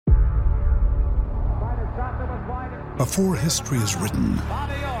Before history is written,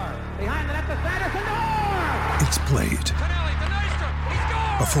 it's played.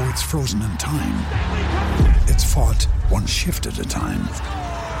 Before it's frozen in time, it's fought one shift at a time.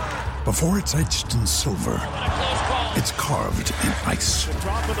 Before it's etched in silver, it's carved in ice.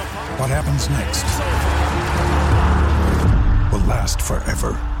 What happens next will last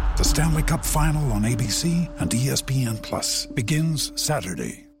forever. The Stanley Cup Final on ABC and ESPN Plus begins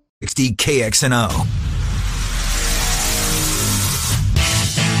Saturday. 60 KXNO.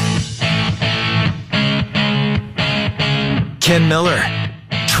 Ken Miller,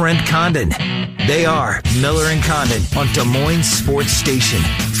 Trent Condon. They are Miller and Condon on Des Moines Sports Station,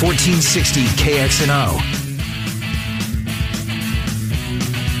 1460 KXNO.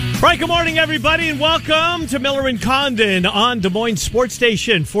 Right, good morning, everybody, and welcome to Miller and Condon on Des Moines Sports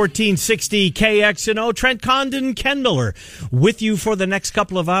Station, 1460 KXNO. Trent Condon, Ken Miller, with you for the next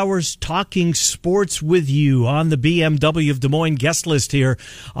couple of hours, talking sports with you on the BMW of Des Moines guest list here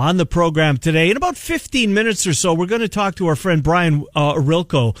on the program today. In about 15 minutes or so, we're going to talk to our friend Brian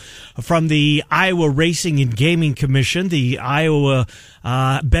Orilko from the Iowa Racing and Gaming Commission. The Iowa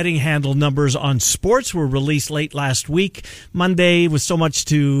betting handle numbers on sports were released late last week. Monday was so much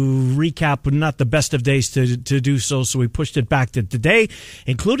to recap, not the best of days to do so we pushed it back to today,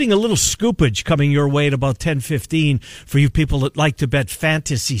 including a little scoopage coming your way at about 10:15 for you people that like to bet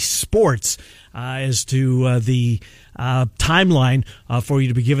fantasy sports as to the timeline for you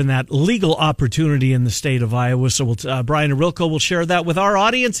to be given that legal opportunity in the state of Iowa. So Brian Orilko will share that with our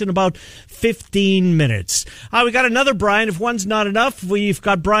audience in about 15 minutes. We got another Brian. If one's not enough, we've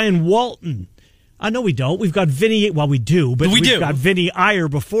got Brian Walton. No, we don't. We've got Vinny. Well, we do, but we've got Vinny Iyer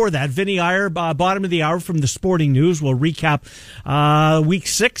before that. Vinny Iyer, bottom of the hour from the Sporting News. We'll recap Week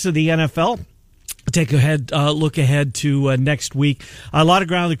 6 of the NFL. Take a look ahead to next week. A lot of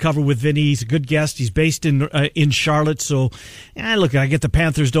ground to cover with Vinny. He's a good guest. He's based in Charlotte. So, look, I get the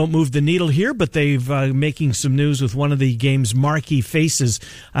Panthers don't move the needle here, but they've making some news with one of the game's marquee faces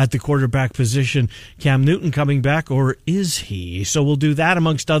at the quarterback position. Cam Newton coming back, or is he? So we'll do that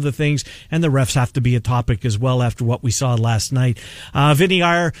amongst other things, and the refs have to be a topic as well after what we saw last night. Vinny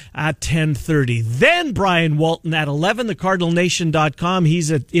Iyer at 10:30. Then Brian Walton at 11, thecardinalnation.com.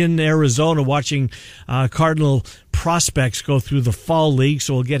 He's in Arizona watching Cardinal prospects go through the fall league,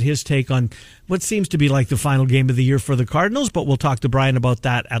 so we'll get his take on what seems to be like the final game of the year for the Cardinals, but we'll talk to Brian about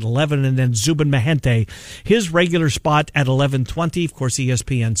that at 11, and then Zubin Mehenti, his regular spot at 11:20. Of course,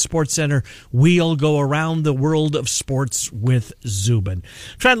 ESPN Sports Center. We'll go around the world of sports with Zubin.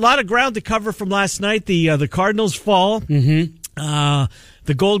 Trent, a lot of ground to cover from last night. The Cardinals fall.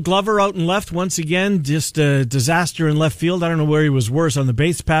 The Gold Glover out in left, once again, just a disaster in left field. I don't know where he was worse, on the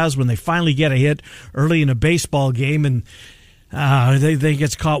base paths when they finally get a hit early in a baseball game, and they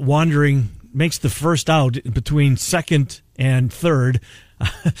gets caught wandering, makes the first out between second and third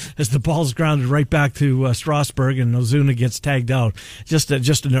as the ball's grounded right back to Strasburg, and Ozuna gets tagged out. Just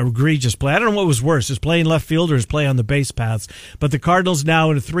an egregious play. I don't know what was worse, his play in left field or his play on the base paths. But the Cardinals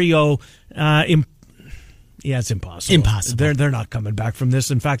now in a 3-0 it's impossible. They're not coming back from this.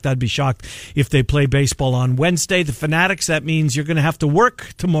 In fact, I'd be shocked if they play baseball on Wednesday. The Fanatics, that means you're going to have to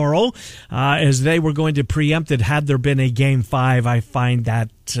work tomorrow, as they were going to preempt it had there been a Game 5. I find that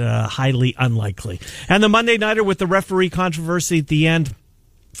highly unlikely. And the Monday Nighter with the referee controversy at the end.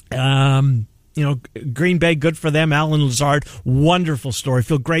 Green Bay, good for them. Alan Lazard, wonderful story.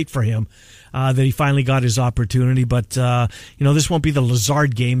 Feel great for him that he finally got his opportunity. But, this won't be the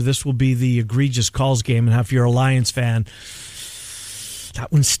Lazard game. This will be the egregious calls game. And if you're a Lions fan,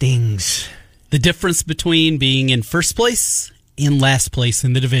 that one stings. The difference between being in first place and last place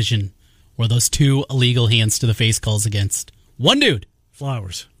in the division were those two illegal hands to the face calls against one dude.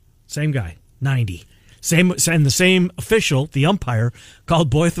 Flowers. Same guy. 90. And the same official, the umpire, called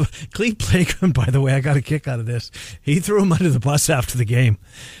both. Cleve Blakman, by the way, I got a kick out of this. He threw him under the bus after the game.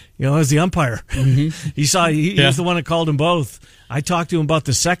 As the umpire. Mm-hmm. He was the one that called them both. I talked to him about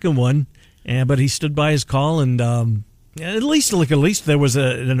the second one, but he stood by his call, and at least there was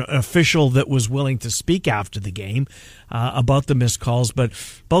an official that was willing to speak after the game about the missed calls. But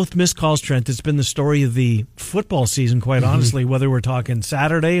both missed calls, Trent, it's been the story of the football season, quite honestly, whether we're talking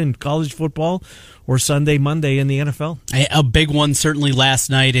Saturday in college football or Sunday, Monday in the NFL. A big one certainly last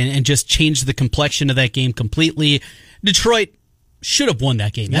night, and just changed the complexion of that game completely. Detroit should have won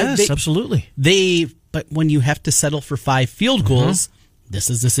that game. Yes, absolutely. But when you have to settle for 5 field goals, this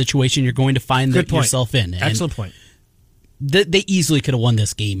is the situation you're going to find yourself in. And excellent point. They easily could have won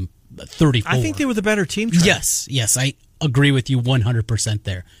this game 34. I think they were the better team. Trent. Yes, I agree with you 100%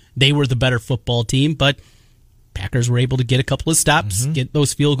 there. They were the better football team, but Packers were able to get a couple of stops, get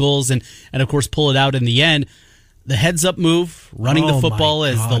those field goals, and of course pull it out in the end. the heads-up move, running the football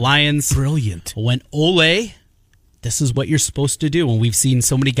as the Lions brilliant. Went ole. This is what you're supposed to do. And we've seen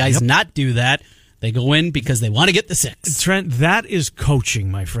so many guys not do that. They go in because they want to get the 6. Trent, that is coaching,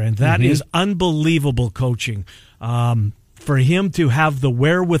 my friend. That is unbelievable coaching. For him to have the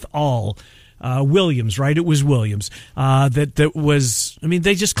wherewithal, Williams, right? It was Williams. That was, I mean,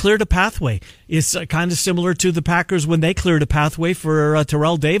 they just cleared a pathway. It's kind of similar to the Packers when they cleared a pathway for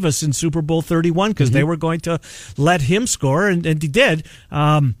Terrell Davis in Super Bowl 31 because they were going to let him score, and he did.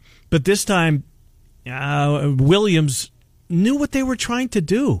 But this time, Williams knew what they were trying to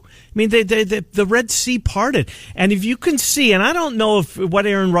do. I mean, the Red Sea parted. And if you can see, and I don't know if what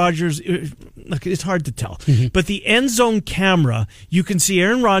Aaron Rodgers, look, it's hard to tell, but the end zone camera, you can see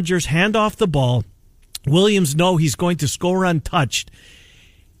Aaron Rodgers hand off the ball. Williams know he's going to score untouched.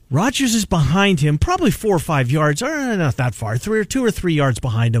 Rodgers is behind him, probably 4 or 5 yards, or not that far, 2 or 3 yards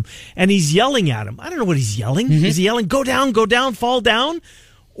behind him, and he's yelling at him. I don't know what he's yelling. Is he yelling, go down, fall down?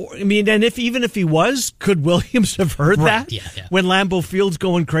 I mean, and even if he was, could Williams have heard that when Lambeau Field's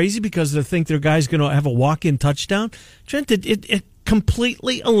going crazy because they think their guy's going to have a walk-in touchdown? Trent, it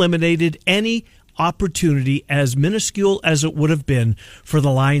completely eliminated any opportunity, as minuscule as it would have been, for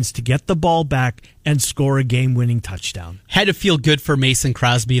the Lions to get the ball back and score a game-winning touchdown. Had to feel good for Mason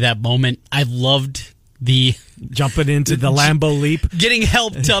Crosby that moment. I loved the jumping into the Lambeau leap, getting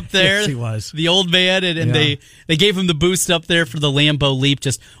helped up there. Yes, he was the old man, and they gave him the boost up there for the Lambeau leap.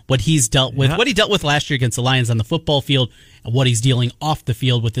 Just what he's dealt with, what he dealt with last year against the Lions on the football field, and what he's dealing off the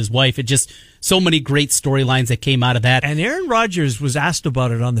field with his wife. It just so many great storylines that came out of that. And Aaron Rodgers was asked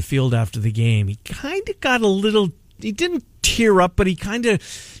about it on the field after the game. He kind of got a little. He didn't tear up, but he kind of.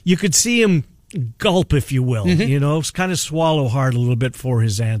 You could see him gulp, if you will. You know, kind of swallow hard a little bit for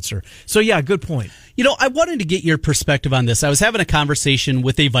his answer. So yeah, good point. You know, I wanted to get your perspective on this. I was having a conversation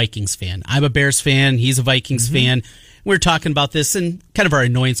with a Vikings fan. I'm a Bears fan. He's a Vikings fan. We were talking about this and kind of our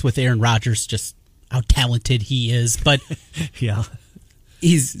annoyance with Aaron Rodgers, just how talented he is. But yeah,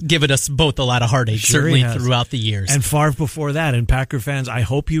 he's given us both a lot of heartache, certainly throughout the years. And Favre before that. And Packer fans, I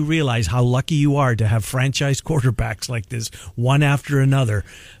hope you realize how lucky you are to have franchise quarterbacks like this, one after another.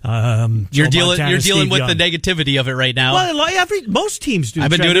 You're dealing with the negativity of it right now. Well, most teams do.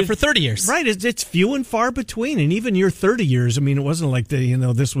 I've been doing it for 30 years. Right. It's few and far between. And even your 30 years, I mean, it wasn't like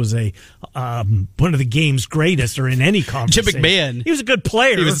this was a one of the game's greatest or in any conversation. Jim McMahon. He was a good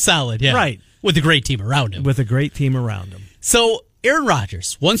player. He was solid, yeah. Right. With a great team around him. So, Aaron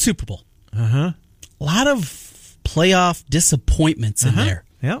Rodgers, won Super Bowl. A lot of playoff disappointments in there.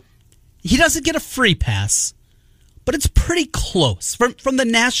 Yep. He doesn't get a free pass, but it's pretty close from the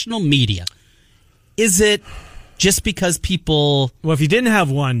national media. Is it just because people... Well, if he didn't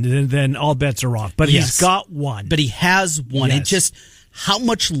have one, then all bets are off. But he's got one. But he has one. Yes. It just... how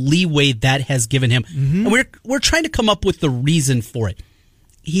much leeway that has given him. And we're trying to come up with the reason for it.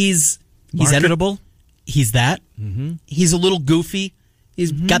 He's marketable. He's that. He's a little goofy.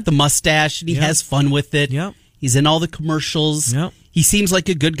 He's got the mustache, and he has fun with it. Yep. He's in all the commercials. Yep. He seems like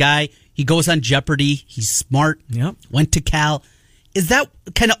a good guy. He goes on Jeopardy. He's smart. Yep. Went to Cal. Is that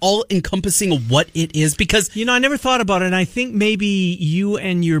kind of all-encompassing of what it is? Because, I never thought about it, and I think maybe you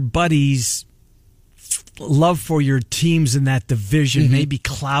and your buddies' love for your teams in that division may be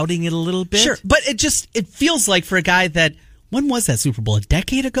clouding it a little bit. Sure, but it feels like for a guy that, when was that Super Bowl? A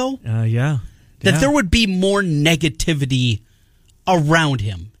decade ago? Yeah. That there would be more negativity around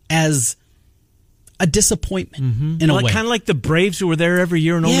him as a disappointment in a way. Kind of like the Braves who were there every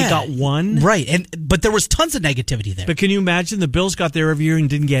year and only got one. Right, but there was tons of negativity there. But can you imagine the Bills got there every year and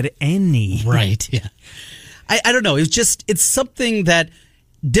didn't get any? Right, yeah. I don't know. It's something that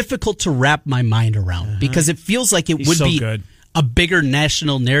difficult to wrap my mind around because it feels like it would be good. A bigger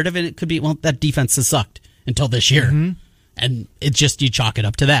national narrative, and it could be, well, that defense has sucked until this year. And it just, you chalk it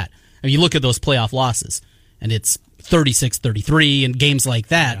up to that. I mean, you look at those playoff losses, and it's 36-33 and games like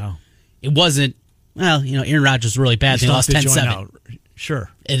that. Yeah. It wasn't, Aaron Rodgers was really bad. They lost 10-7. Sure.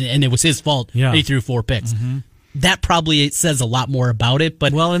 And it was his fault. Yeah. He threw 4 picks. That probably says a lot more about it,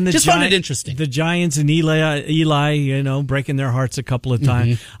 but just found it interesting. The Giants and Eli, breaking their hearts a couple of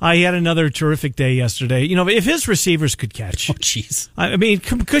times. He had another terrific day yesterday. If his receivers could catch. Oh, jeez. I mean,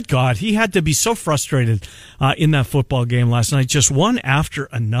 good God. He had to be so frustrated in that football game last night. Just one after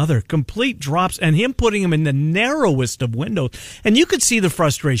another. Complete drops, and him putting him in the narrowest of windows. And you could see the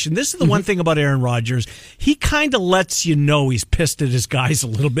frustration. This is the one thing about Aaron Rodgers. He kind of lets you know he's pissed at his guys a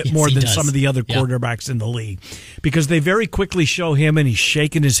little bit more than some of the other quarterbacks in the league. because they very quickly show him and he's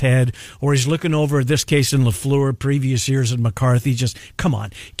shaking his head, or he's looking over, this case in LaFleur, previous years in McCarthy. Just, come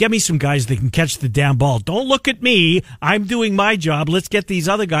on, get me some guys that can catch the damn ball. Don't look at me. I'm doing my job. Let's get these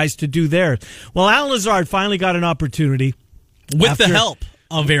other guys to do theirs. Well, Al Lazard finally got an opportunity. With the help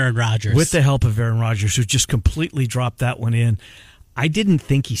of Aaron Rodgers. With the help of Aaron Rodgers, who just completely dropped that one in. I didn't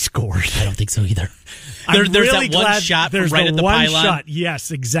think he scored. I don't think so either. There's really that one shot from right at the pylon. Shot.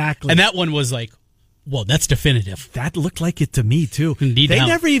 Yes, exactly. And that one was like, well, that's definitive. That looked like it to me, too. Indeed, they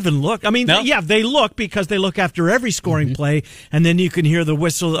never even look. I mean, yeah, they look because they look after every scoring play, and then you can hear the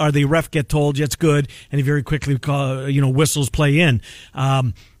whistle or the ref get told, yeah, it's good, and he very quickly whistles play in.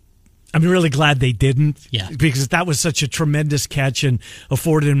 I'm really glad they didn't, because that was such a tremendous catch and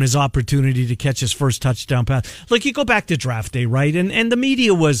afforded him his opportunity to catch his first touchdown pass. Look, you go back to draft day, right? And the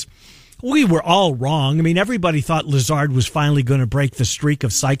media we were all wrong. I mean, everybody thought Lazard was finally going to break the streak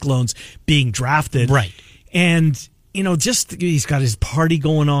of Cyclones being drafted. Right. And, he's got his party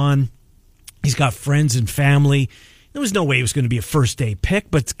going on. He's got friends and family. There was no way he was going to be a first-day pick,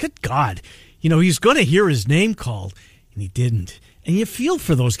 but good God, he's going to hear his name called, and he didn't. And you feel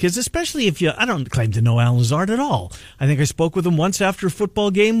for those kids, especially if I don't claim to know Al Lazard at all. I think I spoke with him once after a football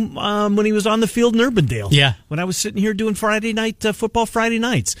game when he was on the field in Urbandale. Yeah. When I was sitting here doing Friday night football Friday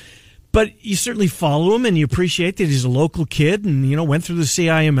nights. But you certainly follow him and you appreciate that he's a local kid and, went through the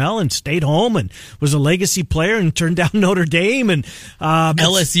CIML and stayed home and was a legacy player and turned down Notre Dame and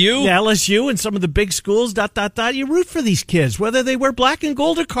LSU. Yeah, LSU and some of the big schools, ... You root for these kids, whether they wear black and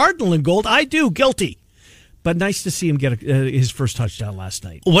gold or cardinal and gold. I do, guilty. But nice to see him get his first touchdown last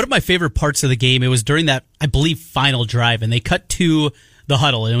night. One of my favorite parts of the game, it was during that, I believe, final drive, and they cut to the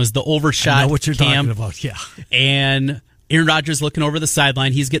huddle, and it was the overshot. I know what you're cam, talking about, yeah. And Aaron Rodgers looking over the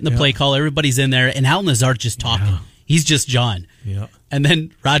sideline. He's getting the play call. Everybody's in there, and Al Lazard just talking. Yeah. He's just John. Yeah. And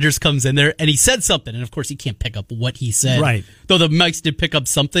then Rodgers comes in there, and he said something, and of course he can't pick up what he said. Right. Though the mics did pick up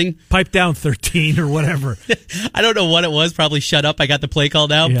something. Pipe down 13 or whatever. I don't know what it was. Probably shut up. I got the play call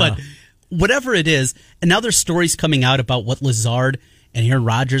now, but whatever it is, and now there's stories coming out about what Lazard and Aaron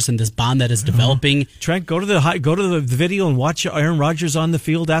Rodgers and this bond that is developing. Trent, go to the video and watch Aaron Rodgers on the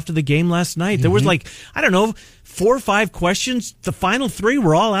field after the game last night. There was 4 or 5 questions. The final 3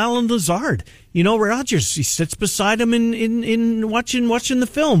 were all Alan Lazard. Rodgers, he sits beside him in watching the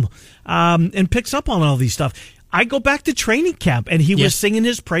film and picks up on all these stuff. I go back to training camp, and he was singing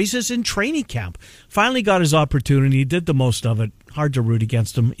his praises in training camp. Finally got his opportunity. He did the most of it. Hard to root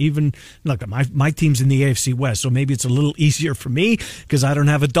against him. Even, look, my team's in the AFC West, so maybe it's a little easier for me because I don't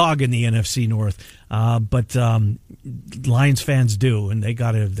have a dog in the NFC North. But Lions fans do, and they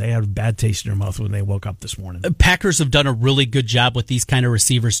had a bad taste in their mouth when they woke up this morning. Packers have done a really good job with these kind of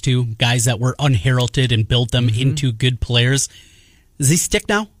receivers, too. Guys that were unheralded and built them into good players. Does he stick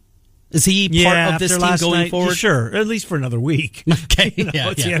now? Is he part of this team going forward? Sure, at least for another week. Okay,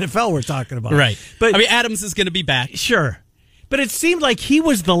 it's the NFL we're talking about. Right. But Adams is going to be back. Sure. But it seemed like he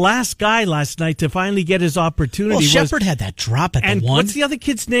was the last guy last night to finally get his opportunity. Well, Shepard had that drop at the one. What's the other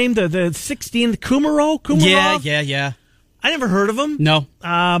kid's name? The 16, Kumarov? Yeah. I never heard of him. No.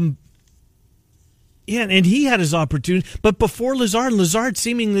 And he had his opportunity. But before Lazard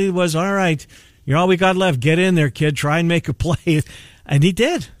seemingly was, all right, you're all we got left. Get in there, kid. Try and make a play. And he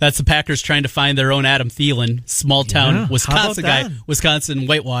did. That's the Packers trying to find their own Adam Thielen, small town Wisconsin guy, Wisconsin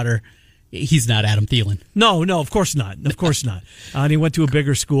Whitewater. He's not Adam Thielen. No, of course not. Of course not. And he went to a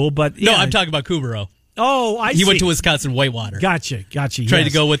bigger school, but no, I'm talking about Kubero. Oh, I see. He went to Wisconsin Whitewater. Gotcha. Trying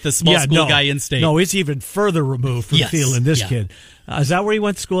to go with the small school guy in state. No, it's even further removed from Thielen, this kid. Is that where he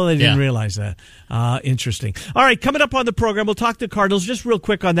went to school? I didn't realize that. Interesting. All right, coming up on the program, we'll talk to Cardinals. Just real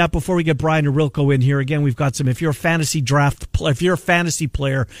quick on that before we get Brian and Rilko in here. Again, we've got some, if you're a fantasy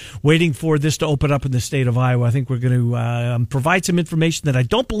player waiting for this to open up in the state of Iowa, I think we're going to provide some information that I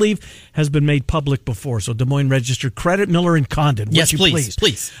don't believe has been made public before. So Des Moines Register, credit Miller and Condon. Yes,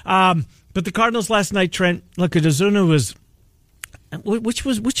 please. But the Cardinals last night, Trent, look, Ozuna was...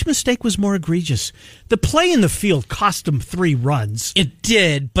 Which mistake was more egregious? The play in the field cost him 3 runs. It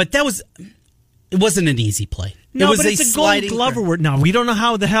did, but it wasn't an easy play. No, it was but it's a Gold Glove award. Now, we don't know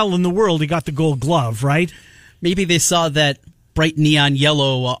how the hell in the world he got the Gold Glove, right? Maybe they saw that bright neon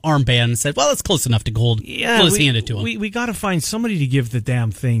yellow armband and said, well, that's close enough to gold. Yeah, let's hand it to him. We got to find somebody to give the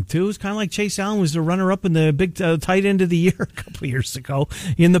damn thing to. It's kind of like Chase Allen was the runner-up in the big tight end of the year a couple of years ago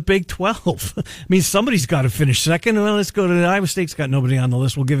in the Big 12. I mean, somebody's got to finish second. Well, let's go to Iowa State's got nobody on the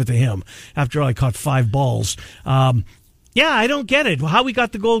list. We'll give it to him. After all, he caught 5 balls. Yeah, I don't get it, how we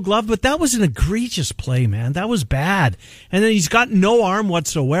got the Gold Glove, but that was an egregious play, man. That was bad. And then he's got no arm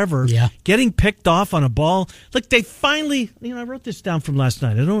whatsoever. Yeah. Getting picked off on a ball. Look, they finally, I wrote this down from last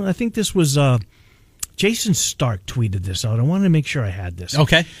night. I think this was Jason Stark tweeted this out. I wanted to make sure I had this.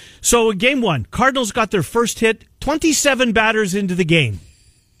 Okay. So game 1, Cardinals got their first hit 27 batters into the game.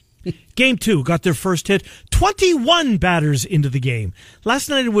 Game 2 got their first hit 21 batters into the game. Last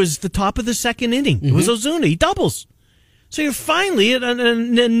night it was the top of the second inning. It was Ozuna. He doubles. So you're finally an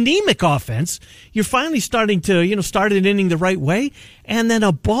anemic offense. You're finally starting to, start an inning the right way. And then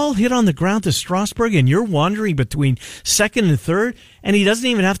a ball hit on the ground to Strasburg, and you're wandering between second and third, and he doesn't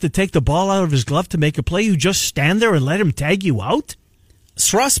even have to take the ball out of his glove to make a play. You just stand there and let him tag you out?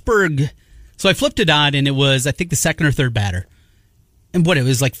 Strasburg, so I flipped it on, and it was, I think, the second or third batter. And it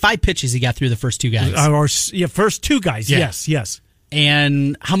was like 5 pitches he got through the first two guys. First two guys, yeah. Yes.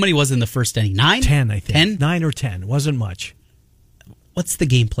 And how many was in the first inning? 9? 10, I think. 10? 9 or 10. Wasn't much. What's the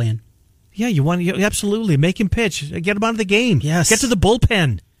game plan? Yeah, absolutely. Make him pitch. Get him out of the game. Yes. Get to the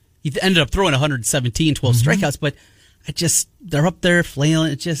bullpen. He ended up throwing 117, 12 strikeouts, but they're up there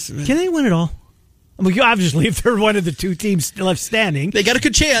flailing. Can they win it all? I mean, obviously, if they're one of the two teams left standing, they got a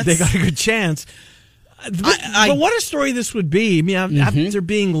good chance. But what a story this would be. I mean, after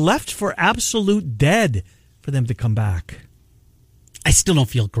being left for absolute dead for them to come back. I still don't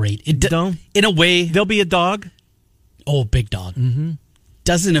feel great. Don't? In a way. There'll be a dog? Oh, big dog. Mm-hmm.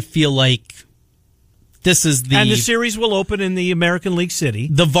 Doesn't it feel like this is the... And the series will open in the American League City.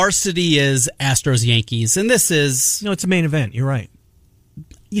 The varsity is Astros-Yankees, and this is... No, it's a main event. You're right.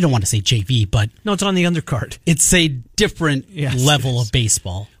 You don't want to say JV, but... No, it's on the undercard. It's a different level of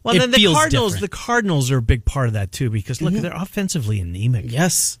baseball. Well, then the Cardinals are a big part of that, too, because, look, they're offensively anemic.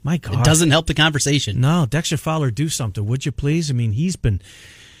 Yes. My God. It doesn't help the conversation. No, Dexter Fowler, do something, would you please? I mean, he's been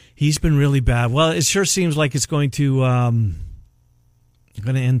really bad. Well, it sure seems like it's going to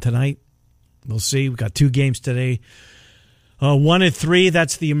end tonight. We'll see. We've got 2 games today. 1 at 3,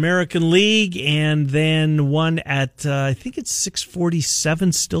 that's the American League, and then one at, I think it's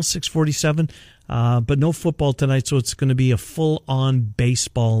 6:47, still 6:47, but no football tonight, so it's going to be a full-on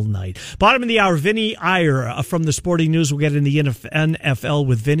baseball night. Bottom of the hour, Vinny Iyer from the Sporting News. We'll get in the NFL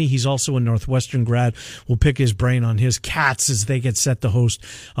with Vinny. He's also a Northwestern grad. We'll pick his brain on his Cats as they get set to host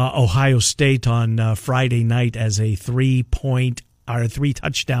Ohio State on Friday night as a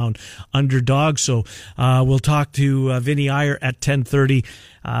 3-touchdown underdog. So we'll talk to Vinny Iyer at 10:30.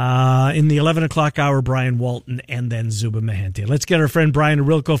 In the 11 o'clock hour, Brian Walton, and then Zuba Mahente. Let's get our friend Brian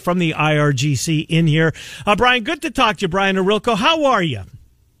Arilko from the IRGC in here. Brian, good to talk to you, Brian Arilko. How are you?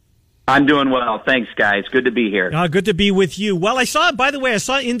 I'm doing well. Thanks, guys. Good to be here. Good to be with you. Well, I saw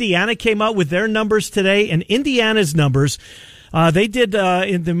Indiana came out with their numbers today, and Indiana's numbers... they did,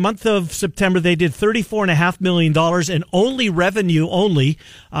 in the month of September, they did $34.5 million and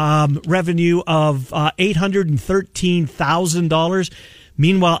revenue of $813,000.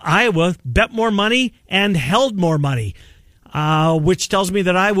 Meanwhile, Iowa bet more money and held more money, which tells me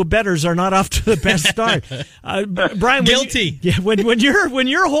that Iowa bettors are not off to the best start. Brian, guilty. When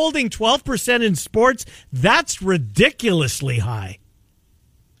you're holding 12% in sports, that's ridiculously high.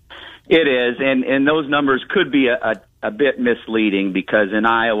 It is, and those numbers could be a bit misleading because in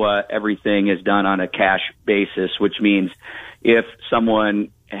Iowa, everything is done on a cash basis, which means if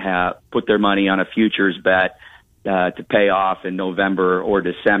someone put their money on a futures bet to pay off in November or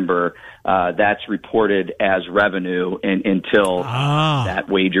December, that's reported as revenue until that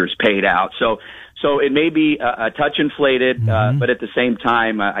wager's paid out. So it may be a touch inflated, but at the same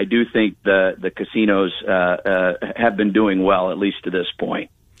time, I do think the casinos have been doing well, at least to this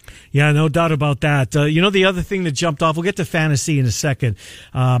point. Yeah, no doubt about that. The other thing that jumped off, we'll get to fantasy in a second.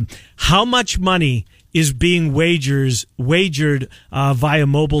 How much money is being wagered via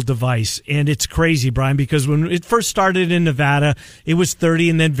mobile device? And it's crazy, Brian, because when it first started in Nevada, it was 30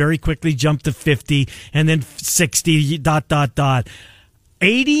 and then very quickly jumped to 50 and then 60, ...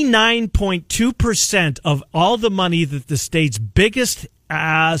 89.2% of all the money that the state's biggest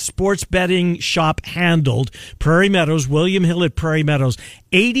sports betting shop handled, Prairie Meadows, William Hill at Prairie Meadows,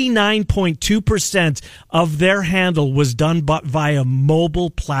 89.2% of their handle was done via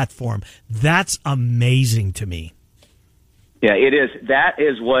mobile platform. That's amazing to me. Yeah, it is. That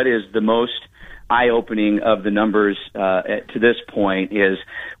is what is the most eye-opening of the numbers to this point is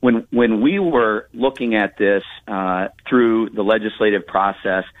when we were looking at this through the legislative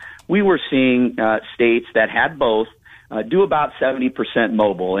process, we were seeing states that had both do about 70%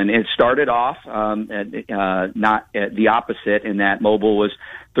 mobile. And it started off not the opposite in that mobile was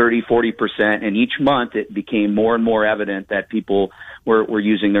 30, 40%. And each month it became more and more evident that people were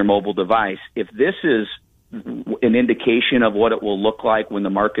using their mobile device. If this is an indication of what it will look like when the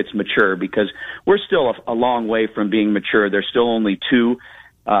markets mature, because we're still a long way from being mature. There's still only 2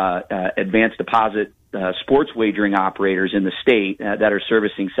 advanced deposit sports wagering operators in the state that are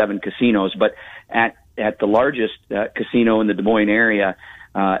servicing 7 casinos. But at the largest casino in the Des Moines area,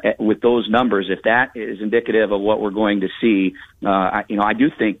 with those numbers, if that is indicative of what we're going to see, I do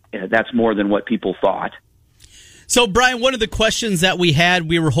think that's more than what people thought. So, Brian, one of the questions that we had,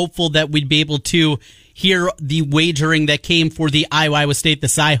 we were hopeful that we'd be able to hear the wagering that came for the Iowa State, the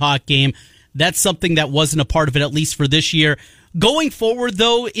Cyhawk game. That's something that wasn't a part of it, at least for this year. Going forward,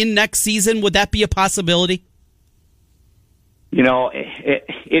 though, in next season, would that be a possibility?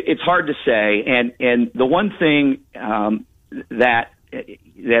 It's hard to say. And the one thing that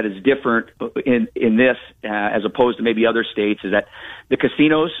is different in this as opposed to maybe other states is that the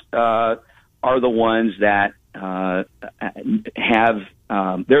casinos are the ones that they're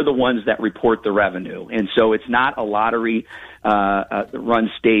the ones that report the revenue. And so it's not a lottery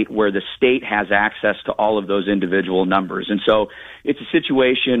run state where the state has access to all of those individual numbers. And so it's a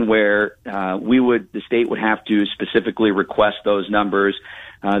situation where the state would have to specifically request those numbers.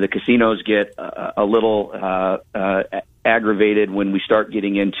 The casinos get a little aggravated when we start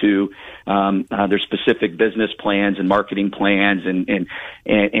getting into their specific business plans and marketing plans, and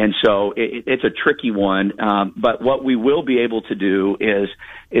so it's a tricky one. But what we will be able to do is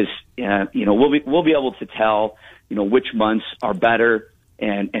we'll be able to tell which months are better,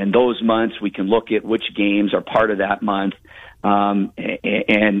 and those months we can look at which games are part of that month. And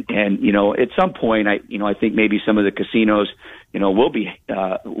at some point, I think maybe some of the casinos,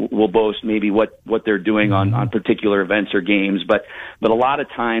 will boast maybe what they're doing on particular events or games, but a lot of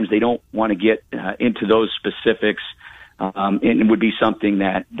times they don't want to get into those specifics. And it would be something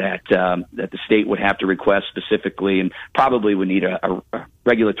that the state would have to request specifically, and probably would need a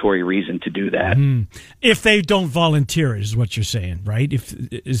regulatory reason to do that. If they don't volunteer, is what you're saying, right?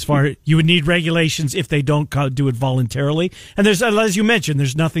 You would need regulations if they don't do it voluntarily. And there's, as you mentioned,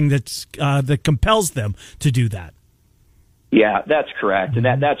 there's nothing that compels them to do that. Yeah, that's correct,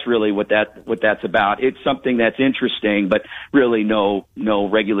 and that's really what that's about. It's something that's interesting, but really no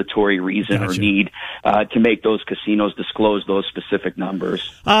regulatory reason or need to make those casinos disclose those specific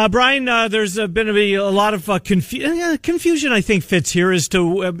numbers. Brian, there's been a lot of confusion. I think fits here as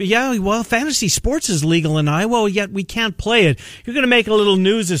to fantasy sports is legal in Iowa, yet we can't play it. You're going to make a little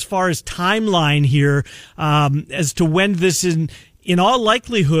news as far as timeline here as to when this in all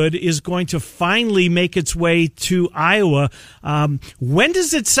likelihood, is going to finally make its way to Iowa. When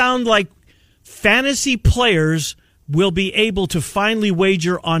does it sound like fantasy players will be able to finally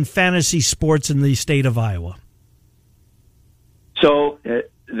wager on fantasy sports in the state of Iowa? So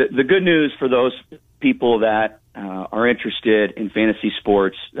the good news for those people that are interested in fantasy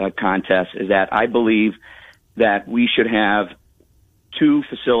sports contests is that I believe that we should have 2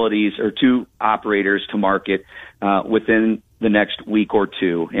 facilities or 2 operators to market within the next week or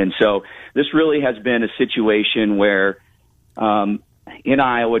 2. And so this really has been a situation where in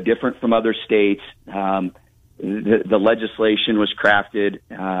Iowa, different from other states, the legislation was crafted.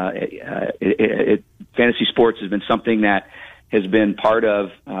 Fantasy sports has been something that has been part of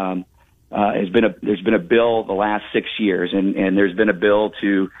there's been a bill the last 6 years, and there's been a bill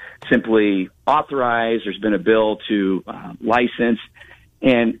to simply authorize, there's been a bill to license,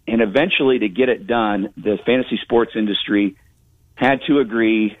 and eventually to get it done, the fantasy sports industry had to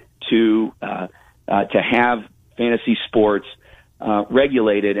agree to have fantasy sports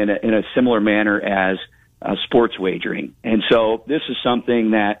regulated in a similar manner as sports wagering. And so this is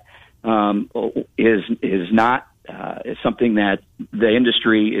something that is something that the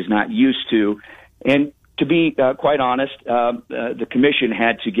industry is not used to. And to be quite honest, the commission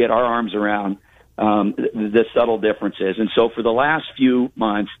had to get our arms around the subtle differences. And so for the last few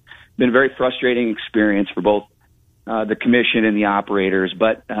months, been a very frustrating experience for both the commission and the operators,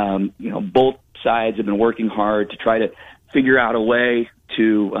 but both sides have been working hard to try to figure out a way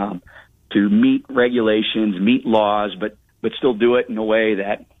to meet regulations, meet laws, but still do it in a way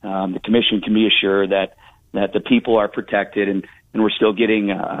that the commission can be assured that the people are protected, and we're still getting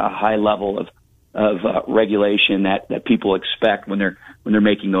a high level of regulation that people expect when they're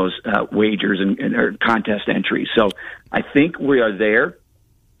making those wagers and or contest entries. So I think we are there.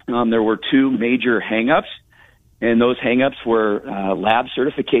 There were 2 major hangups. And those hangups were lab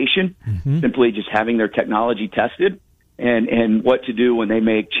certification, simply just having their technology tested, and what to do when they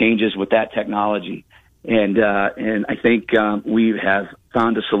make changes with that technology. And I think we have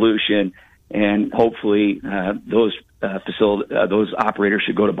found a solution, and hopefully those operators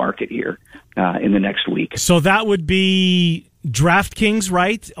should go to market here in the next week. So that would be DraftKings,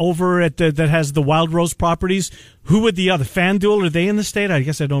 right? Over at that has the Wild Rose properties. Who would the other? FanDuel? Are they in the state? I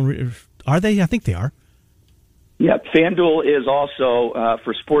guess I don't. Are they? I think they are. Yeah, FanDuel is also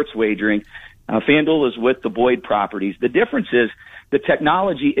for sports wagering. FanDuel is with the Boyd Properties. The difference is the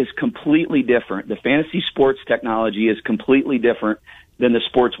technology is completely different. The fantasy sports technology is completely different than the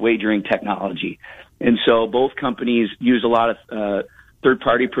sports wagering technology. And so both companies use a lot of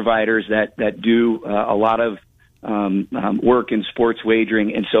third-party providers that do a lot of work in sports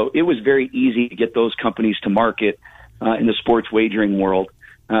wagering. And so it was very easy to get those companies to market in the sports wagering world.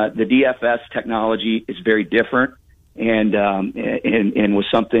 The DFS technology is very different and was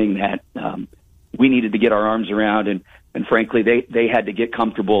something that we needed to get our arms around. And frankly, they had to get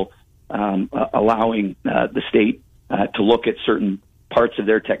comfortable allowing the state to look at certain parts of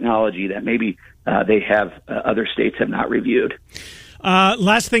their technology that maybe other states have not reviewed.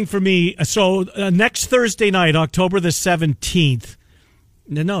 Last thing for me. So next Thursday night, October the 17th.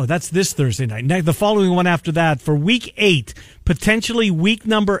 No, that's this Thursday night. The following one after that for week 8, potentially week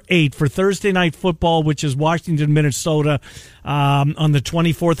number 8 for Thursday night football, which is Washington, Minnesota, on the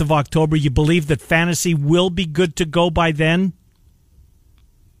 24th of October. You believe that fantasy will be good to go by then?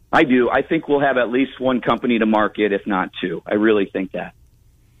 I do. I think we'll have at least one company to market, if not two. I really think that.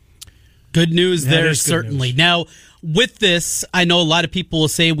 Good news there, certainly. News. Now, with this, I know a lot of people will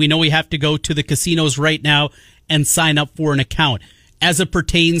say, we know we have to go to the casinos right now and sign up for an account. As it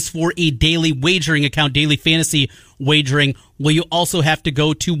pertains for a daily wagering account, daily fantasy wagering, will you also have to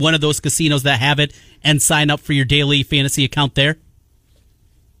go to one of those casinos that have it and sign up for your daily fantasy account there?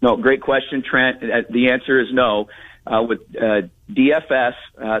 No, great question, Trent. The answer is no. With DFS,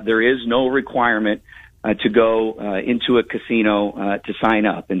 there is no requirement to go into a casino to sign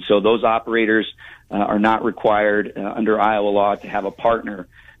up. And so those operators are not required under Iowa law to have a partner.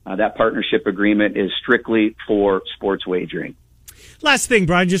 That partnership agreement is strictly for sports wagering. Last thing,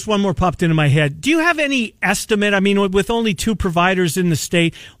 Brian, just one more popped into my head. Do you have any estimate? I mean, with only 2 providers in the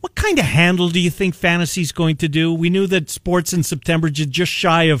state, what kind of handle do you think fantasy's going to do? We knew that sports in September just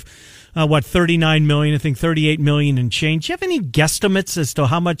shy of, 39 million, I think 38 million and change. Do you have any guesstimates as to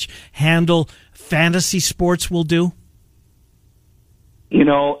how much handle fantasy sports will do? You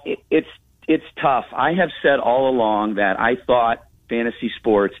know, it's tough. I have said all along that I thought fantasy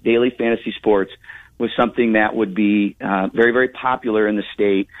sports, daily fantasy sports, was something that would be very, very popular in the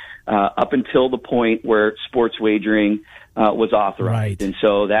state up until the point where sports wagering was authorized. Right. And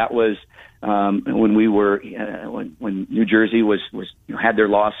so that was when we were when New Jersey was had their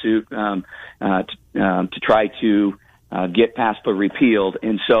lawsuit to try to get PASPA repealed.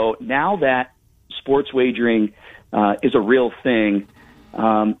 And so now that sports wagering is a real thing,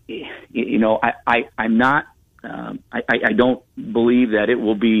 you know, I'm not. I don't believe that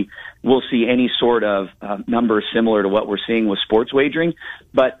we'll see any sort of number similar to what we're seeing with sports wagering,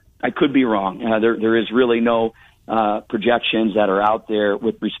 but I could be wrong. There is really no projections that are out there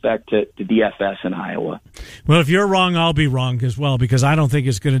with respect to DFS in Iowa. Well, if you're wrong, I'll be wrong as well, because I don't think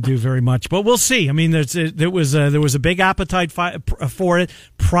it's going to do very much. But we'll see. I mean, there was a big appetite for it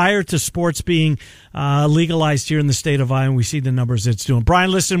prior to sports being legalized here in the state of Iowa, and we see the numbers it's doing. Brian,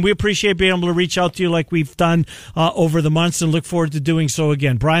 listen, we appreciate being able to reach out to you like we've done over the months, and look forward to doing so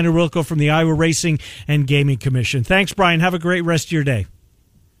again. Brian Arilko from the Iowa Racing and Gaming Commission. Thanks, Brian. Have a great rest of your day.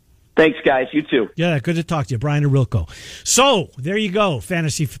 Thanks, guys. You too. Yeah, good to talk to you. Brian Arilko. So, there you go.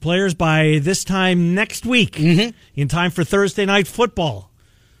 Fantasy players by this time next week, in time for Thursday night football.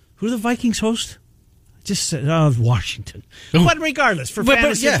 Who do the Vikings host? Just said Washington. Ooh. But regardless, for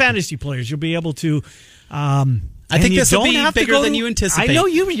fantasy players, you'll be able to... I think this will be bigger than you anticipate. I know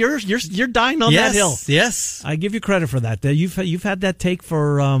you're dying on that hill. Yes. I give you credit for that. You've had that take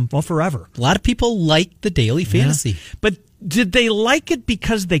for forever. A lot of people like the daily fantasy. But did they like it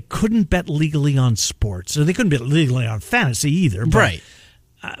because they couldn't bet legally on sports? Or they couldn't bet legally on fantasy either. But, right.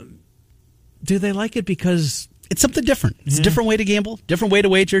 Do they like it because... It's something different. It's a different way to gamble, different way to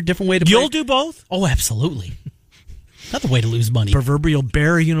wager, different way to play. You'll do both? Oh, absolutely. Not the way to lose money. Proverbial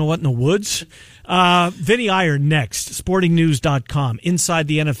bear, you know what, in the woods. Vinny Iyer next, sportingnews.com. Inside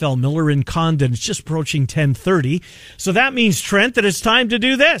the NFL, Miller and Condon. It's just approaching 10:30. So that means, Trent, that it's time to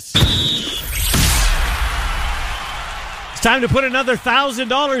do this. It's time to put another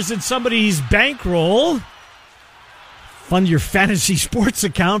 $1,000 in somebody's bankroll. Fund your fantasy sports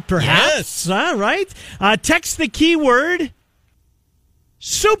account, perhaps. Yes. Right? Text the keyword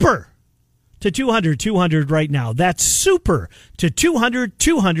SUPER to 200-200 right now. That's SUPER to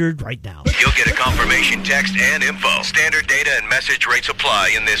 200-200 right now. You'll get a confirmation text and info. Standard data and message rates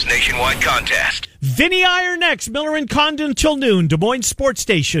apply in this nationwide contest. Vinny Iyer next. Miller and Condon till noon. Des Moines Sports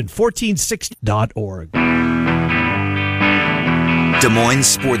Station, 1460.org. Des Moines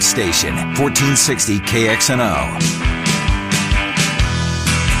Sports Station, 1460 KXNO.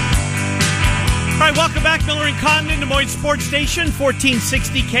 All right, welcome back. Miller and Condon, Des Moines Sports Station,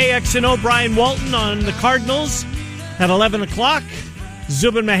 1460 KXNO. Brian Walton on the Cardinals at 11 o'clock.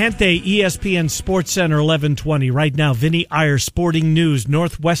 Zubin Mehenti, ESPN Sports Center, 1120. Right now, Vinny Iyer, Sporting News,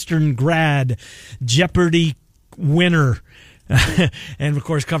 Northwestern grad, Jeopardy winner. And, of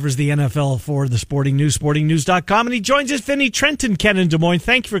course, covers the NFL for the Sporting News, sportingnews.com. And he joins us, Vinny Trenton, Ken in Des Moines.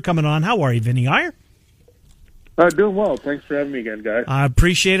 Thank you for coming on. How are you, Vinny Iyer? Doing well. Thanks for having me again, guys. I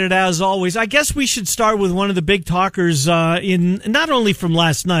appreciate it as always. I guess we should start with one of the big talkers in not only from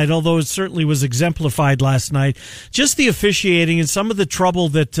last night, although it certainly was exemplified last night, just the officiating and some of the trouble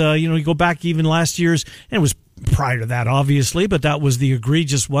that, you go back even last year's, and it was prior to that, obviously, but that was the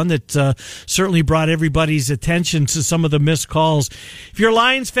egregious one that certainly brought everybody's attention to some of the missed calls. If you're a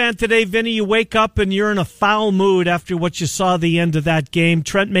Lions fan today, Vinny, you wake up and you're in a foul mood after what you saw at the end of that game.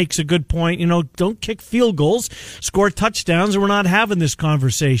 Trent makes a good point. Don't kick field goals, score touchdowns, or we're not having this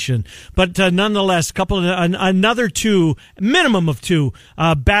conversation. But nonetheless, another two, minimum of two,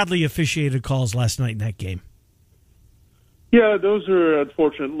 badly officiated calls last night in that game. Yeah, those are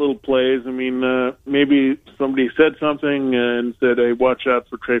unfortunate little plays. I mean, maybe somebody said something and said, hey, watch out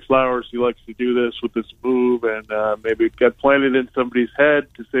for Trey Flowers. He likes to do this with this move. And maybe it got planted in somebody's head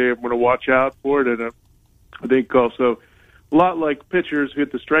to say, I'm going to watch out for it. And I think also a lot like pitchers who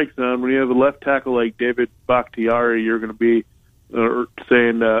hit the strike zone, when you have a left tackle like David Bakhtiari, you're going to be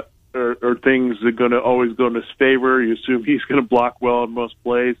saying or things are going to always go in his favor. You assume he's going to block well in most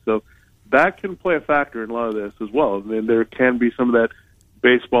plays. So that can play a factor in a lot of this as well. I mean, there can be some of that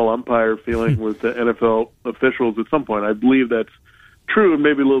baseball umpire feeling with the NFL officials at some point. I believe that's true and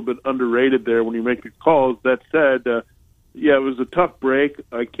maybe a little bit underrated there when you make the calls. That said, it was a tough break.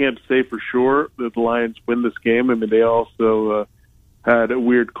 I can't say for sure that the Lions win this game. I mean, they also had a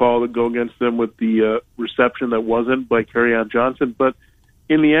weird call to go against them with the reception that wasn't by Kerryon Johnson. But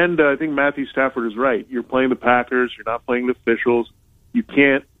in the end, I think Matthew Stafford is right. You're playing the Packers. You're not playing the officials. You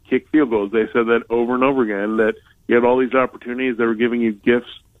can't kick field goals. They said that over and over again, that you had all these opportunities that were giving you gifts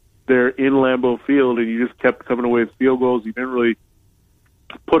there in Lambeau Field, and you just kept coming away with field goals. You didn't really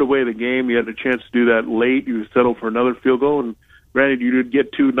put away the game. You had a chance to do that late. You settled for another field goal, and granted, you did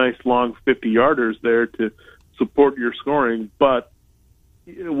get two nice long 50-yarders there to support your scoring, but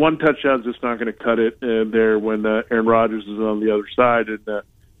one touchdown's just not going to cut it there when Aaron Rodgers is on the other side, and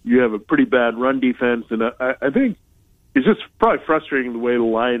you have a pretty bad run defense, and I think it's just probably frustrating the way the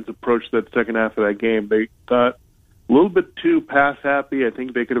Lions approached that second half of that game. They got a little bit too pass happy. I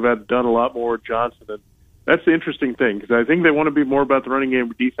think they could have done a lot more with Johnson. And that's the interesting thing, because I think they want to be more about the running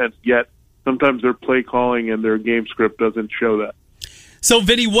game or defense, yet sometimes their play calling and their game script doesn't show that. So,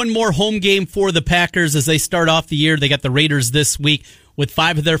 Vinny, one more home game for the Packers as they start off the year. They got the Raiders this week with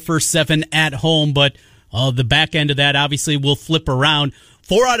 5 of their first 7 at home, but the back end of that obviously will flip around.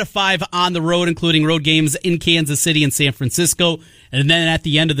 4 out of 5 on the road, including road games in Kansas City and San Francisco. And then at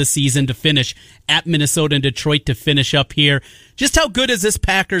the end of the season to finish at Minnesota and Detroit to finish up here. Just how good is this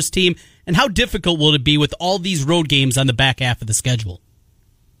Packers team, and how difficult will it be with all these road games on the back half of the schedule?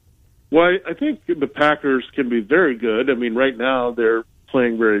 Well, I think the Packers can be very good. I mean, right now they're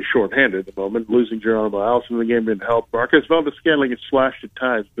playing very shorthanded at the moment. Losing Geronimo Allison in the game didn't help. Marcus Valdez-Scantling gets slashed at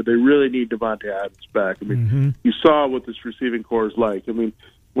times, but they really need Devontae Adams back. I mean, you saw what this receiving core is like. I mean,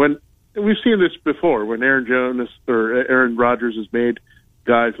 when we've seen this before, when Aaron Rodgers has made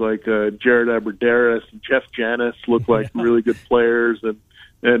guys like Jared Abbrederis and Jeff Janis look like really good players,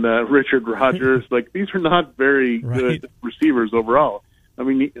 and Richard Rodgers, like these are not very good receivers overall. I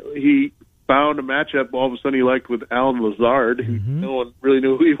mean, he found a matchup all of a sudden he liked with Alan Lazard, who no one really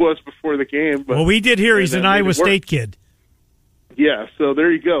knew who he was before the game. But, well, we did hear he's an Iowa State kid. Yeah, so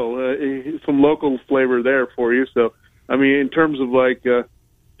there you go. Some local flavor there for you. So, I mean, in terms of when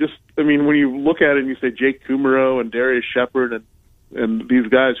you look at it and you say Jake Kumaro and Darius Shepard and these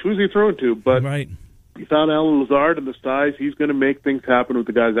guys, who's he throwing to? But he found Alan Lazard and the size. He's going to make things happen with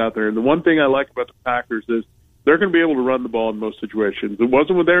the guys out there. And the one thing I like about the Packers is they're going to be able to run the ball in most situations. It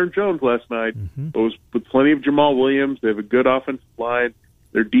wasn't with Aaron Jones last night. It was with plenty of Jamal Williams. They have a good offensive line.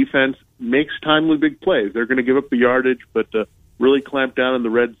 Their defense makes timely big plays. They're going to give up the yardage, but really clamp down in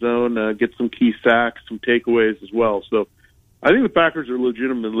the red zone, get some key sacks, some takeaways as well. So I think the Packers are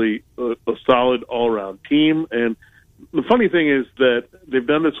legitimately a solid all-around team. And the funny thing is that they've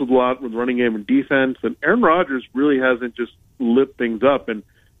done this with a lot with running game and defense, and Aaron Rodgers really hasn't just lit things up. And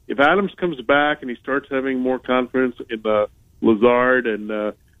if Adams comes back and he starts having more confidence in Lazard and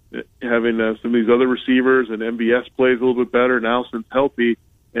having some of these other receivers, and MVS plays a little bit better, and Allison's healthy,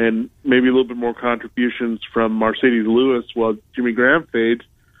 and maybe a little bit more contributions from Mercedes Lewis while Jimmy Graham fades,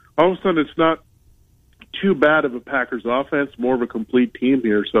 all of a sudden it's not too bad of a Packers offense, more of a complete team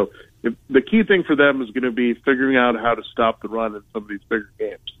here. So the key thing for them is going to be figuring out how to stop the run in some of these bigger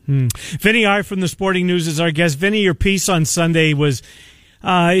games. Vinny R. from the Sporting News is our guest. Vinny, your piece on Sunday was...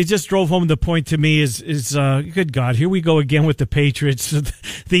 it just drove home the point to me is good God, here we go again with the Patriots.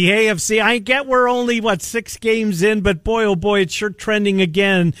 The AFC, I get we're only, 6 games in, but boy, oh boy, it's sure trending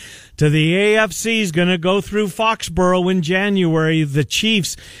again to the AFC is going to go through Foxborough in January. The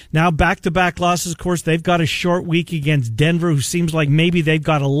Chiefs, now back-to-back losses. Of course, they've got a short week against Denver, who seems like maybe they've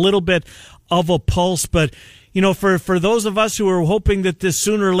got a little bit of a pulse, but for those of us who are hoping that this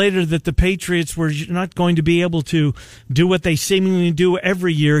sooner or later that the Patriots were not going to be able to do what they seemingly do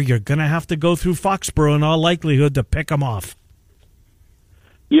every year, you're going to have to go through Foxborough in all likelihood to pick them off.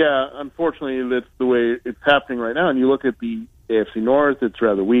 Yeah, unfortunately, that's the way it's happening right now. And you look at the AFC North, it's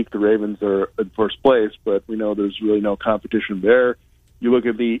rather weak. The Ravens are in first place, but we know there's really no competition there. You look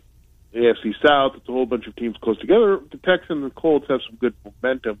at the AFC South, it's a whole bunch of teams close together. The Texans and the Colts have some good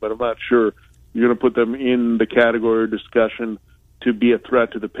momentum, but I'm not sure you're going to put them in the category discussion to be a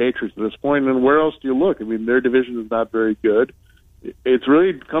threat to the Patriots at this point. And where else do you look? I mean, their division is not very good. It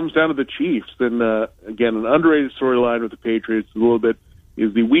really comes down to the Chiefs. And, again, an underrated storyline with the Patriots a little bit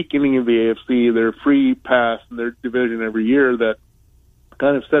is the weakening of the AFC, their free pass in their division every year that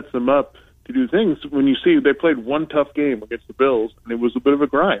kind of sets them up to do things. When you see they played one tough game against the Bills, and it was a bit of a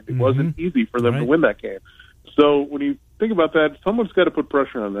grind. It wasn't easy for them to win that game. So when you think about that, someone's got to put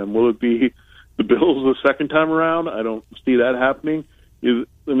pressure on them. Will it be the Bills the second time around? I don't see that happening. The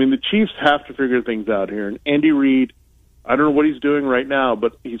Chiefs have to figure things out here. And Andy Reid, I don't know what he's doing right now,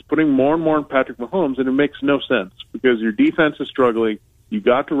 but he's putting more and more on Patrick Mahomes, and it makes no sense because your defense is struggling. You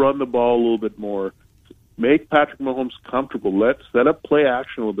got to run the ball a little bit more. Make Patrick Mahomes comfortable. Let's set up play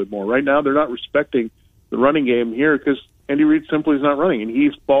action a little bit more. Right now, they're not respecting the running game here because Andy Reid simply is not running, and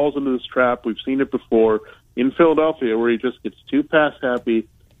he falls into this trap. We've seen it before in Philadelphia where he just gets too pass-happy.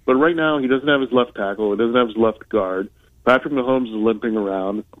 But right now, he doesn't have his left tackle. He doesn't have his left guard. Patrick Mahomes is limping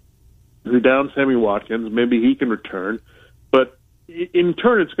around. They're down Sammy Watkins. Maybe he can return. But in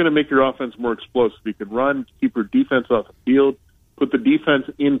turn, it's going to make your offense more explosive. You can run, keep your defense off the field, put the defense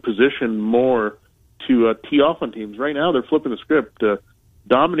in position more to tee off on teams. Right now, they're flipping the script,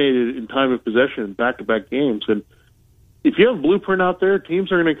 dominated in time of possession in back-to-back games. And if you have a blueprint out there,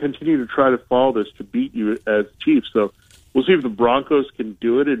 teams are going to continue to try to follow this to beat you as Chiefs. So we'll see if the Broncos can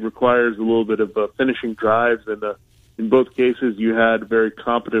do it. It requires a little bit of finishing drives, and in both cases, you had very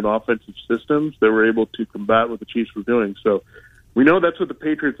competent offensive systems that were able to combat what the Chiefs were doing. So we know that's what the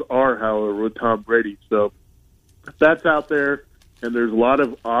Patriots are, however, with Tom Brady. So if that's out there, and there's a lot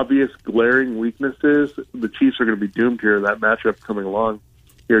of obvious glaring weaknesses, the Chiefs are going to be doomed here in that matchup coming along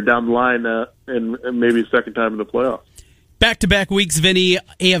here down the line, and maybe a second time in the playoffs. Back-to-back weeks, Vinny,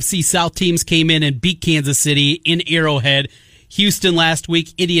 AFC South teams came in and beat Kansas City in Arrowhead. Houston last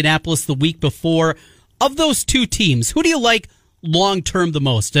week, Indianapolis the week before. Of those two teams, who do you like long-term the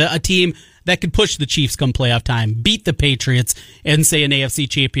most? A team that could push the Chiefs come playoff time, beat the Patriots, and say an AFC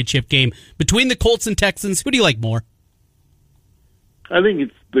championship game. Between the Colts and Texans, who do you like more? I think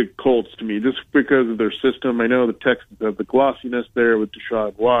it's the Colts to me, just because of their system. I know the Texans have the glossiness there with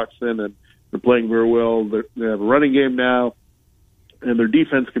Deshaun Watson, and they're playing very well. They have a running game now, and their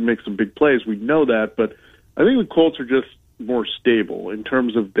defense can make some big plays. We know that, but I think the Colts are just more stable in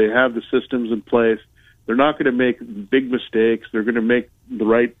terms of they have the systems in place. They're not going to make big mistakes. They're going to make the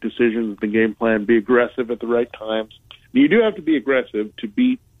right decisions in the game plan, be aggressive at the right times. And you do have to be aggressive to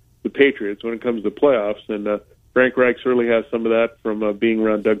beat the Patriots when it comes to playoffs, and Frank Reich certainly has some of that from being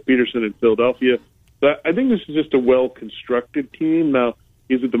around Doug Peterson in Philadelphia. But I think this is just a well-constructed team. Now,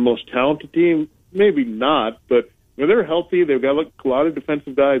 is it the most talented team? Maybe not, but they're healthy. They've got a lot of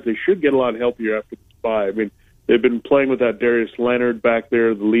defensive guys. They should get a lot healthier after this bye. I mean, they've been playing with that Darius Leonard back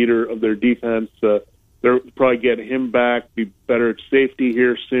there, the leader of their defense. They'll probably get him back, be better at safety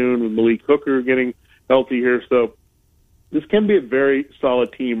here soon with Malik Hooker getting healthy here. So this can be a very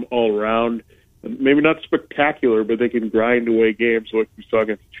solid team all around. Maybe not spectacular, but they can grind away games like we saw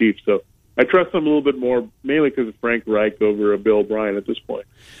against the Chiefs. So I trust them a little bit more, mainly because of Frank Reich over Bill O'Brien at this point.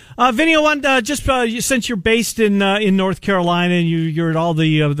 Vinny, since you're based in North Carolina and you're at all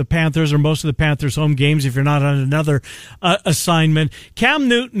the Panthers or most of the Panthers home games, if you're not on another assignment, Cam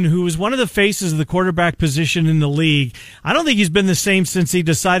Newton, who was one of the faces of the quarterback position in the league, I don't think he's been the same since he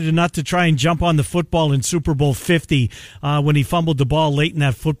decided not to try and jump on the football in Super Bowl 50 when he fumbled the ball late in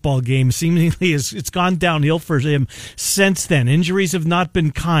that football game. Seemingly, it's gone downhill for him since then. Injuries have not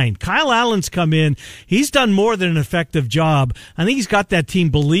been kind. Kyle Allen Allen's come in. He's done more than an effective job. I think he's got that team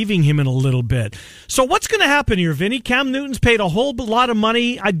believing him in a little bit. So what's going to happen here, Vinny? Cam Newton's paid a whole lot of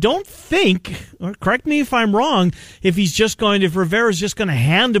money. I don't think, or correct me if I'm wrong, if Rivera's just going to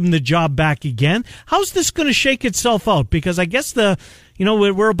hand him the job back again. How's this going to shake itself out? Because I guess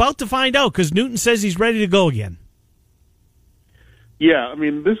we're about to find out, because Newton says he's ready to go again. Yeah, I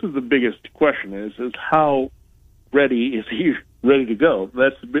mean, this is the biggest question: is how ready is he ready to go?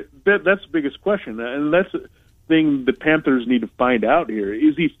 That's the biggest question, and that's the thing the Panthers need to find out here.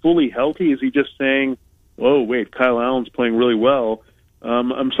 Is he fully healthy? Is he just saying, "Oh, wait, Kyle Allen's playing really well.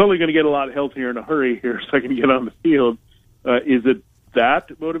 I'm suddenly going to get a lot healthier in a hurry here, so I can get on the field"? Is it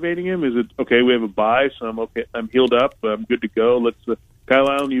that motivating him? Is it, okay, we have a bye, so I'm healed up, I'm good to go. Kyle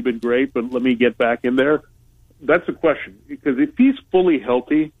Allen, you've been great, but let me get back in there. That's the question, because if he's fully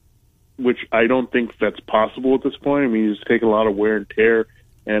healthy, which I don't think that's possible at this point. I mean, he's taken a lot of wear and tear,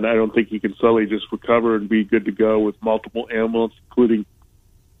 and I don't think he can suddenly just recover and be good to go with multiple ailments, including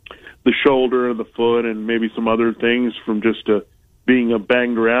the shoulder and the foot and maybe some other things from just being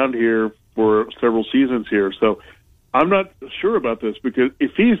banged around here for several seasons here. So I'm not sure about this, because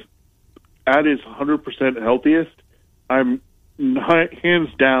if he's at his 100% healthiest, I'm hands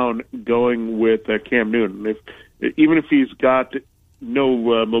down going with Cam Newton. Even if he's got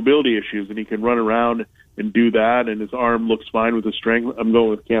no mobility issues and he can run around and do that and his arm looks fine with his strength, I'm going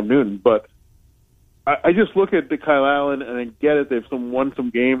with Cam Newton. But I just look at the Kyle Allen, and I get it, they've won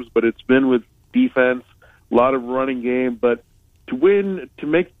some games, but it's been with defense, a lot of running game. But to win,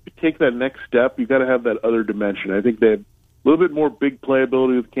 take that next step, you've got to have that other dimension. I think they have a little bit more big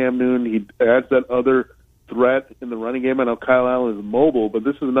playability with Cam Newton. He adds that other threat in the running game. I know Kyle Allen is mobile, but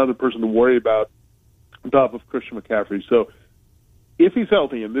this is another person to worry about on top of Christian McCaffrey. So if he's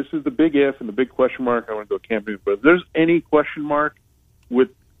healthy, and this is the big if and the big question mark, I want to go Cam Newton. But if there's any question mark with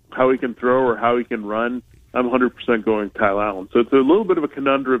how he can throw or how he can run, I'm 100% going Kyle Allen. So it's a little bit of a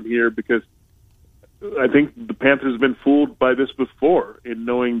conundrum here, because I think the Panthers have been fooled by this before in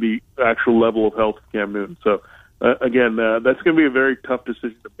knowing the actual level of health of Cam Newton. So, again, that's going to be a very tough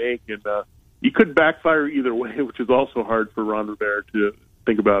decision to make, and you could backfire either way, which is also hard for Ron Rivera to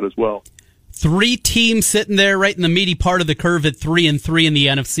think about as well. 3 teams sitting there right in the meaty part of the curve at 3-3 in the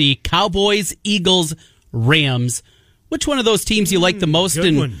NFC. Cowboys, Eagles, Rams. Which one of those teams you like the most,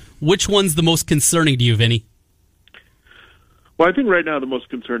 and which one's the most concerning to you, Vinny? Well, I think right now the most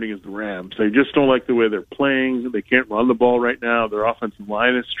concerning is the Rams. They just don't like the way they're playing. They can't run the ball right now. Their offensive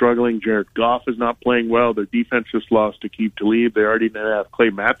line is struggling. Jared Goff is not playing well. Their defense just lost to Aqib Talib. They already didn't have Clay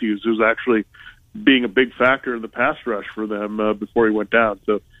Matthews, who's actually being a big factor in the pass rush for them before he went down.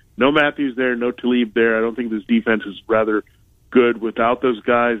 So no Matthews there, no Talib there. I don't think this defense is rather good without those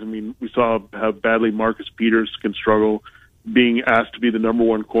guys. I mean, we saw how badly Marcus Peters can struggle being asked to be the number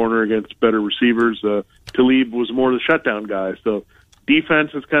one corner against better receivers. Talib was more the shutdown guy. So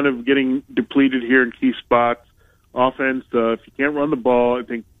defense is kind of getting depleted here in key spots. Offense, if you can't run the ball, I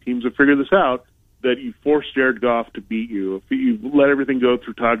think teams have figured this out, that you force Jared Goff to beat you. If you let everything go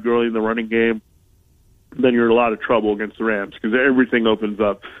through Todd Gurley in the running game, then you're in a lot of trouble against the Rams, because everything opens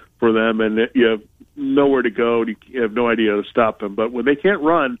up for them, and you have nowhere to go, and you have no idea how to stop them. But when they can't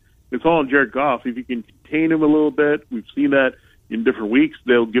run, it's all on Jared Goff. If you can contain him a little bit, we've seen that in different weeks.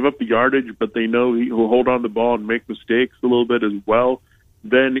 They'll give up the yardage, but they know he'll hold on to the ball and make mistakes a little bit as well.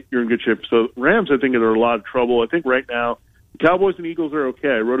 Then you're in good shape. So Rams, I think, are in a lot of trouble. I think right now the Cowboys and Eagles are okay.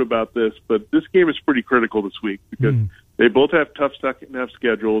 I wrote about this, but this game is pretty critical this week, because they both have tough second-half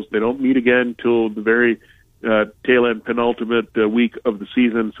schedules. They don't meet again until the very tail-end penultimate week of the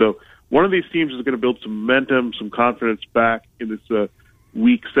season. So one of these teams is going to build some momentum, some confidence back in this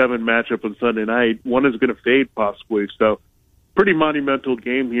Week 7 matchup on Sunday night. One is going to fade possibly. So pretty monumental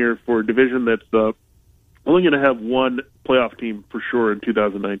game here for a division that's only going to have one playoff team for sure in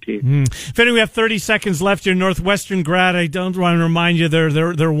 2019. Vinny, we have 30 seconds left. You're Northwestern grad. I don't want to remind you they're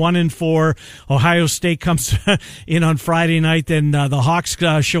 1-4. Ohio State comes in on Friday night, then the Hawks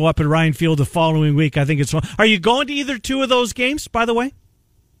show up at Ryan Field the following week. I think it's fun. Are you going to either two of those games, by the way?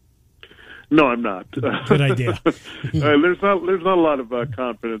 No, I'm not. Good idea. There's not a lot of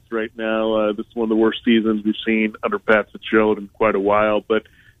confidence right now. This is one of the worst seasons we've seen under Pat Fitzgerald in quite a while, but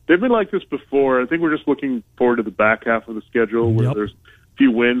they've been like this before. I think we're just looking forward to the back half of the schedule where there's a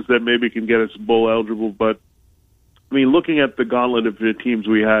few wins that maybe can get us bowl eligible. But, I mean, looking at the gauntlet of the teams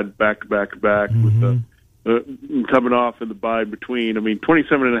we had back-to-back-to-back with coming off in the bye between, I mean,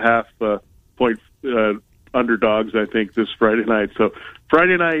 27.5 point underdogs, I think, this Friday night. So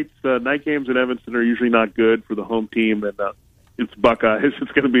Friday nights, night games in Evanston are usually not good for the home team, and it's Buckeyes.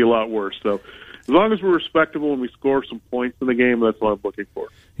 It's going to be a lot worse. So long as we're respectable and we score some points in the game, that's what I'm looking for.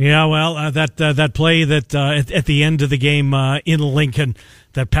 Yeah, well, that play that at the end of the game in Lincoln,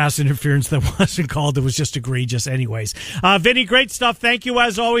 that pass interference that wasn't called, it was just egregious anyways. Vinny, great stuff. Thank you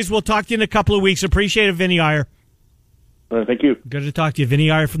as always. We'll talk to you in a couple of weeks. Appreciate it, Vinny Iyer. Thank you. Good to talk to you. Vinny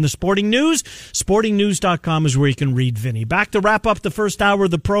Iyer from the Sporting News. SportingNews.com is where you can read Vinny. Back to wrap up the first hour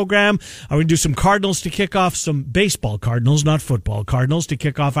of the program. We're going to do some Cardinals to kick off, some baseball Cardinals, not football Cardinals, to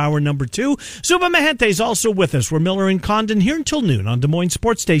kick off hour number 2. Zuba Mahente is also with us. We're Miller and Condon here until noon on Des Moines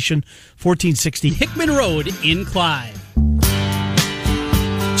Sports Station, 1460 Hickman Road in Clive.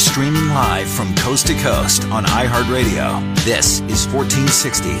 Streaming live from coast to coast on iHeartRadio. This is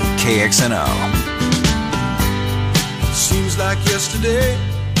 1460 KXNO. Seems like yesterday,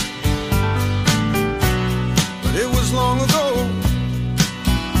 but it was long ago.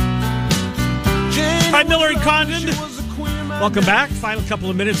 All right, Miller and Condon, welcome back. Final couple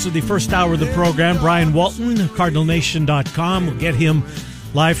of minutes of the first hour of the program. Brian Walton, CardinalNation.com. We'll get him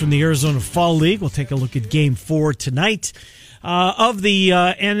live from the Arizona Fall League. We'll take a look at Game 4 tonight of the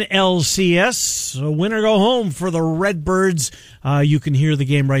NLCS. So win or go home for the Redbirds. You can hear the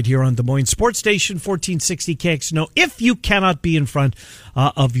game right here on Des Moines Sports Station, 1460 KXNO, if you cannot be in front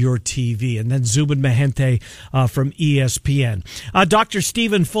of your TV. And then Zubin Mahente from ESPN. Dr.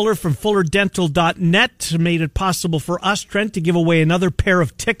 Stephen Fuller from FullerDental.net made it possible for us, Trent, to give away another pair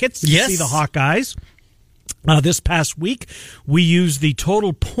of tickets to see the Hawkeyes. This past week, we used the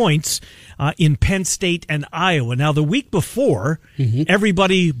total points in Penn State and Iowa. Now, the week before,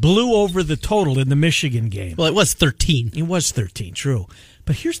 everybody blew over the total in the Michigan game. Well, it was 13. It was 13, true.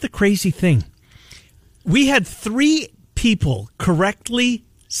 But here's the crazy thing. We had 3 people correctly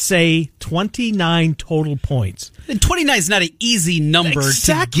say 29 total points. And 29 is not an easy number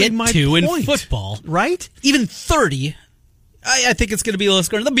to get to in football. Right? Even 30... I think it's going to be a low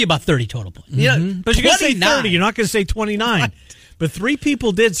score. There'll be about 30 total points. But you're going to say 30. You're not going to say 29. What? But 3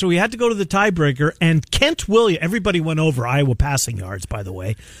 people did, so we had to go to the tiebreaker. And Kent Williams, everybody went over Iowa passing yards, by the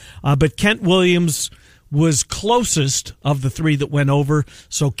way. But Kent Williams was closest of the 3 that went over.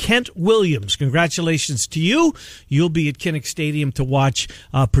 So Kent Williams, congratulations to you. You'll be at Kinnick Stadium to watch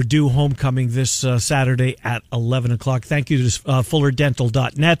Purdue homecoming this Saturday at 11 o'clock. Thank you to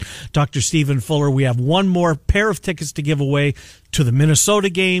FullerDental.net. Dr. Stephen Fuller, we have one more pair of tickets to give away to the Minnesota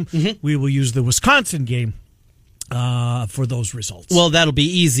game. We will use the Wisconsin game for those results. Well, that'll be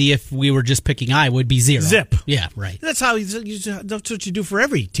easy. If we were just picking Iowa, it would be 0. Zip. Yeah, right. That's what you do for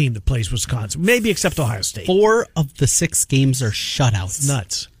every team that plays Wisconsin, maybe except Ohio State. 4 of the 6 games are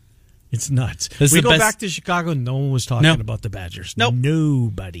shutouts. It's nuts. We go back to Chicago, no one was talking about the Badgers. Nope.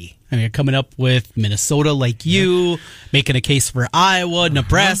 Nobody. I mean, coming up with Minnesota like you, making a case for Iowa,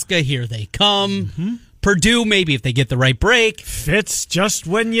 Nebraska, here they come. Purdue, maybe if they get the right break. Fitz, just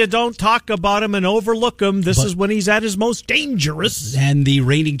when you don't talk about him and overlook him, this is when he's at his most dangerous. And the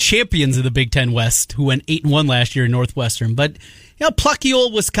reigning champions of the Big Ten West, who went 8-1 last year in Northwestern. But, plucky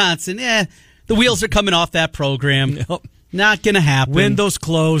old Wisconsin, the wheels are coming off that program. Not going to happen. Windows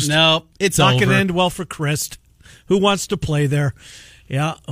closed. No, it's not over. going to end well for Christ. Who wants to play there? Yeah.